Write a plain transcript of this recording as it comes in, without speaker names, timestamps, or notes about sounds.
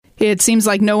It seems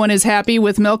like no one is happy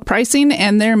with milk pricing,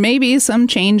 and there may be some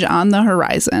change on the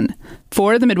horizon.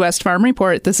 For the Midwest Farm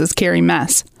Report, this is Carrie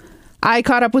Mess. I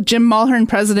caught up with Jim Mulhern,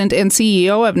 President and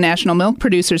CEO of National Milk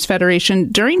Producers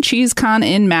Federation, during CheeseCon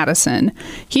in Madison.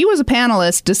 He was a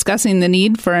panelist discussing the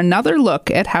need for another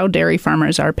look at how dairy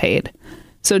farmers are paid.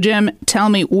 So, Jim, tell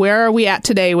me, where are we at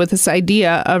today with this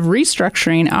idea of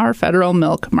restructuring our federal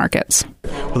milk markets?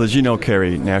 Well, as you know,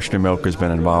 Carrie, National Milk has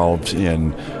been involved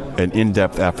in an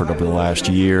in-depth effort over the last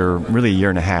year, really a year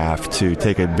and a half, to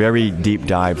take a very deep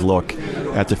dive look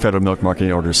at the federal milk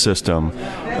marketing order system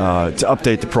to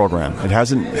update the program. It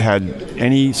hasn't had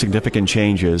any significant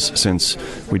changes since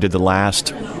we did the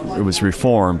last, it was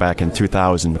reform back in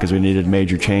 2000 because we needed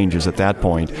major changes at that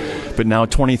point. But now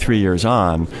 23 years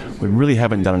on, we really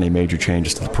haven't done any major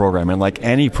changes to the program. And like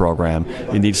any program,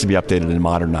 it needs to be updated and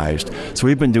modernized. So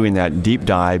we've been doing that deep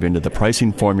dive into the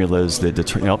pricing formulas that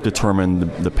help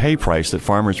determine the pay price that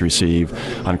farmers receive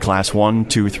on Class 1,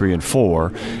 2, 3, and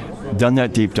 4. Done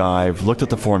that deep dive, looked at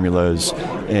the formulas,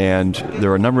 and there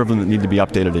are a number of them that need to be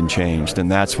updated and changed, and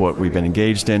that's what we've been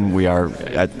engaged in. We are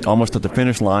almost at the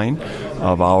finish line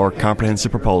of our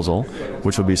comprehensive proposal,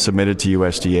 which will be submitted to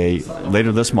USDA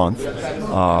later this month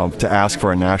to ask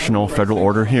for a national federal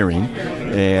order hearing,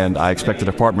 and I expect the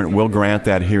department will grant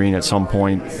that hearing at some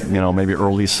point, maybe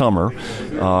early summer,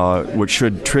 which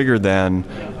should trigger then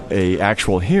a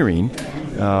actual hearing.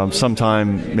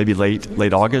 Sometime maybe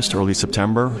late August, early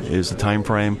September is the time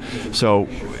frame. So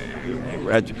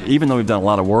even though we've done a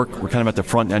lot of work, we're kind of at the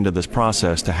front end of this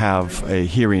process to have a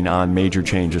hearing on major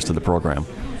changes to the program.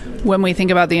 When we think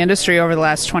about the industry over the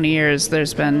last 20 years,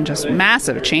 there's been just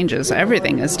massive changes.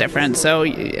 Everything is different. So,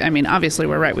 obviously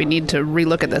we're right. We need to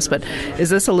relook at this. But is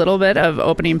this a little bit of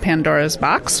opening Pandora's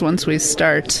box once we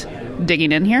start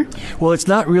digging in here? Well, it's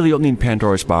not really opening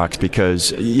Pandora's box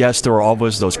because, yes, there are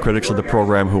always those critics of the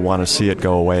program who want to see it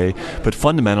go away. But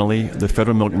fundamentally, the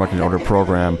Federal Milk Marketing Order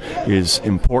Program is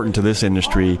important to this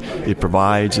industry. It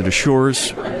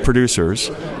assures producers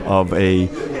of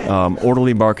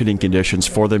orderly marketing conditions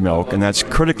for their milk, and that's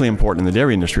critically important in the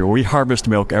dairy industry where we harvest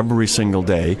milk every single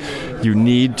day. You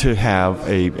need to have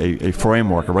a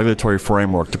framework, a regulatory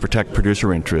framework to protect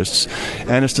producer interests,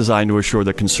 and it's designed to assure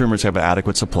that consumers have an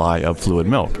adequate supply of fluid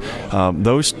milk.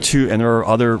 Those two, and there are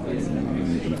other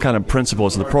kind of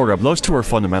principles of the program, those two are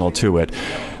fundamental to it.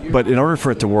 But in order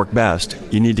for it to work best,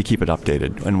 you need to keep it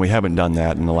updated, and we haven't done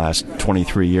that in the last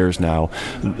 23 years now.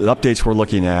 The updates we're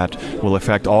looking at will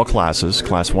affect all classes,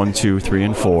 Class 1, 2, 3,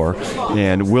 and 4,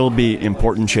 and will be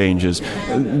important changes.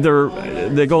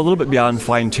 They go a little bit beyond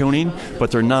fine-tuning,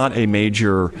 but they're not a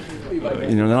major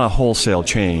not a wholesale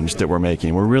change that we're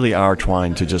making. We really are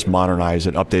trying to just modernize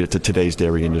it, update it to today's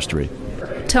dairy industry.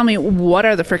 Tell me, what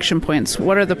are the friction points?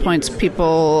 What are the points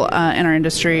people in our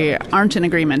industry aren't in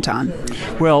agreement on?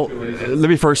 Well, let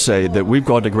me first say that we've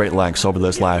gone to great lengths over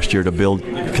this last year to build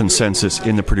consensus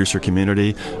in the producer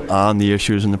community on the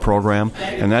issues in the program,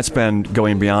 and that's been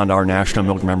going beyond our national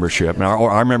milk membership. And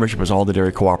our membership is all the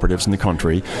dairy cooperatives in the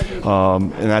country,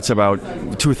 and that's about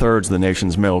 2/3 of the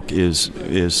nation's milk is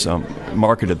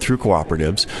marketed through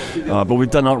cooperatives. But we've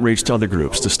done outreach to other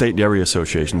groups, to state dairy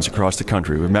associations across the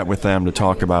country. We've met with them to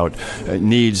talk about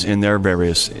needs in their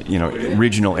various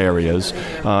regional areas,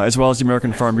 as well as the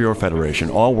American Farm Bureau Federation,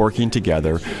 all working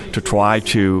together to try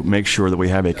to make sure that we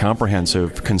have a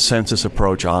comprehensive consensus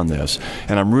approach on this.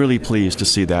 And I'm really pleased to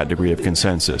see that degree of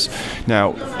consensus.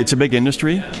 Now, it's a big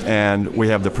industry, and we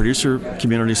have the producer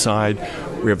community side,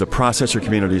 we have the processor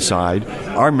community side.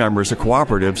 Our members, the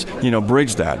cooperatives,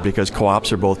 bridge that because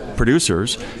co-ops are both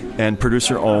producers and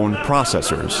producer-owned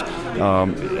processors.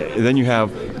 Then you have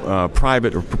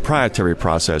private or proprietary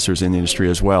processors in the industry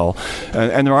as well,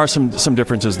 and there are some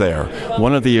differences there.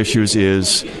 One of the issues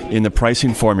is in the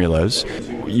pricing formulas.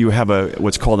 You have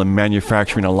what's called a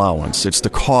manufacturing allowance. It's the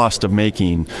cost of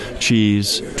making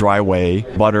cheese, dry whey,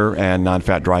 butter, and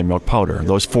non-fat dry milk powder.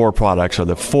 Those four products are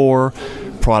the four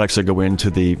products that go into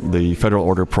the Federal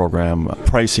Order Program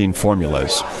pricing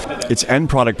formulas. It's end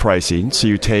product pricing, so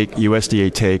USDA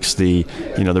takes the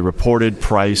reported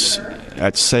price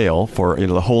at sale for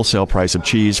the wholesale price of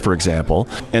cheese, for example,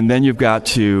 and then you've got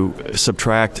to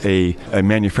subtract a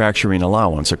manufacturing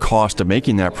allowance, a cost of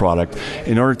making that product,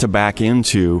 in order to back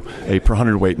into a per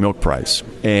hundredweight milk price.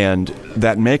 And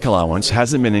that make allowance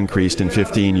hasn't been increased in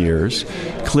 15 years.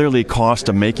 Clearly, cost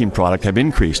of making product have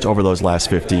increased over these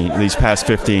past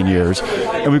 15 years,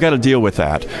 and we've got to deal with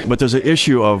that. But there's an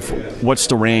issue of what's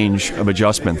the range of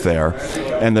adjustment there,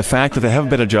 and the fact that they haven't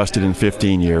been adjusted in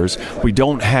 15 years, we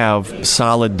don't have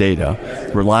solid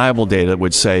data, reliable data,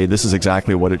 would say this is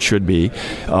exactly what it should be.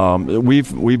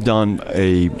 We've done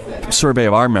a survey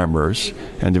of our members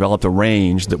and developed a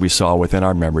range that we saw within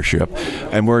our membership,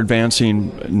 and we're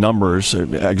advancing numbers,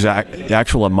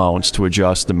 actual amounts to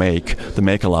adjust the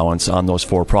make allowance on those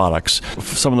 4 products.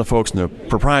 Some of the folks in the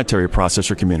proprietary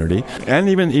processor community, and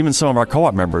even some of our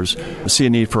co-op members, see a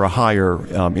need for a higher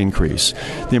increase.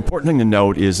 The important thing to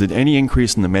note is that any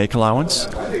increase in the make allowance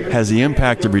has the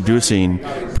impact of reducing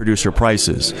producer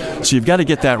prices. So you've got to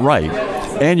get that right.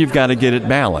 And you've got to get it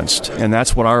balanced. And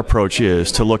that's what our approach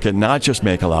is, to look at not just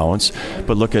make allowance,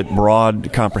 but look at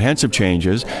broad, comprehensive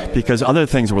changes, because other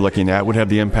things we're looking at would have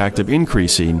the impact of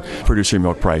increasing producer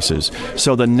milk prices.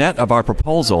 So the net of our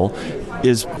proposal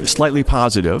is slightly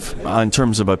positive in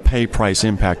terms of a pay price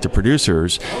impact to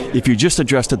producers. If you just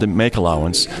adjusted the make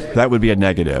allowance, that would be a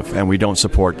negative, and we don't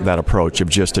support that approach of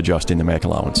just adjusting the make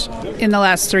allowance. In the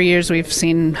last 3 years, we've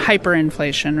seen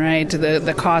hyperinflation, right?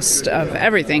 The cost of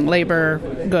everything, labor,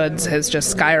 goods, has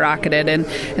just skyrocketed,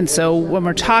 and so when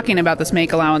we're talking about this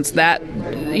make allowance, that,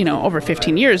 over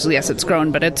 15 years, yes, it's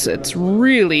grown, but it's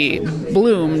really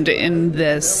bloomed in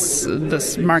this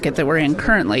market that we're in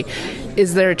currently.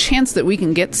 Is there a chance that we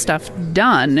can get stuff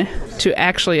done to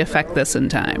actually affect this in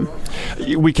time?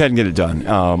 We can get it done.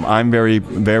 I'm very,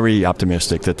 very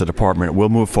optimistic that the department will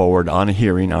move forward on a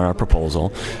hearing on our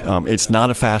proposal. It's not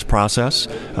a fast process.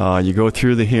 You go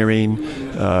through the hearing.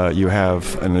 You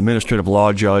have an administrative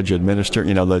law judge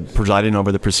presiding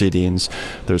over the proceedings.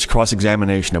 There's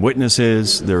cross-examination of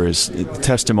witnesses. There is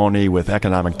testimony with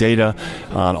economic data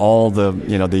on all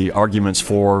the arguments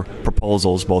for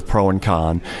proposals, both pro and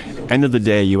con. End of the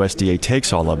day, USDA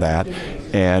takes all of that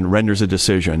and renders a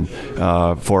decision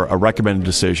for a recommended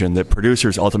decision that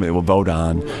producers ultimately will vote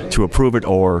on to approve it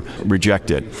or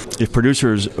reject it. If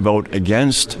producers vote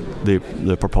against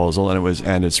the proposal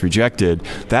and it's rejected,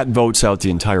 that votes out the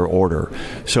entire order.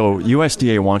 So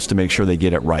USDA wants to make sure they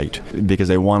get it right, because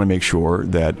they want to make sure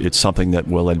that it's something that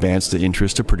will advance the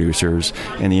interest of producers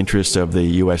and the interest of the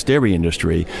U.S. dairy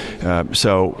industry.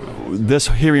 So this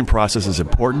hearing process is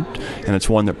important, and it's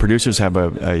one that producers have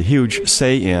a huge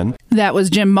say in. That was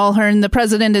Jim Mulhern, the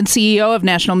president and CEO of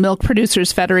National Milk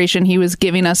Producers Federation. He was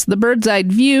giving us the bird's-eye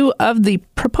view of the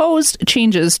proposed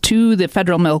changes to the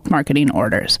federal milk marketing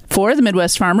orders. For the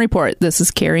Midwest Farm Report, this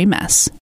is Carrie Mess.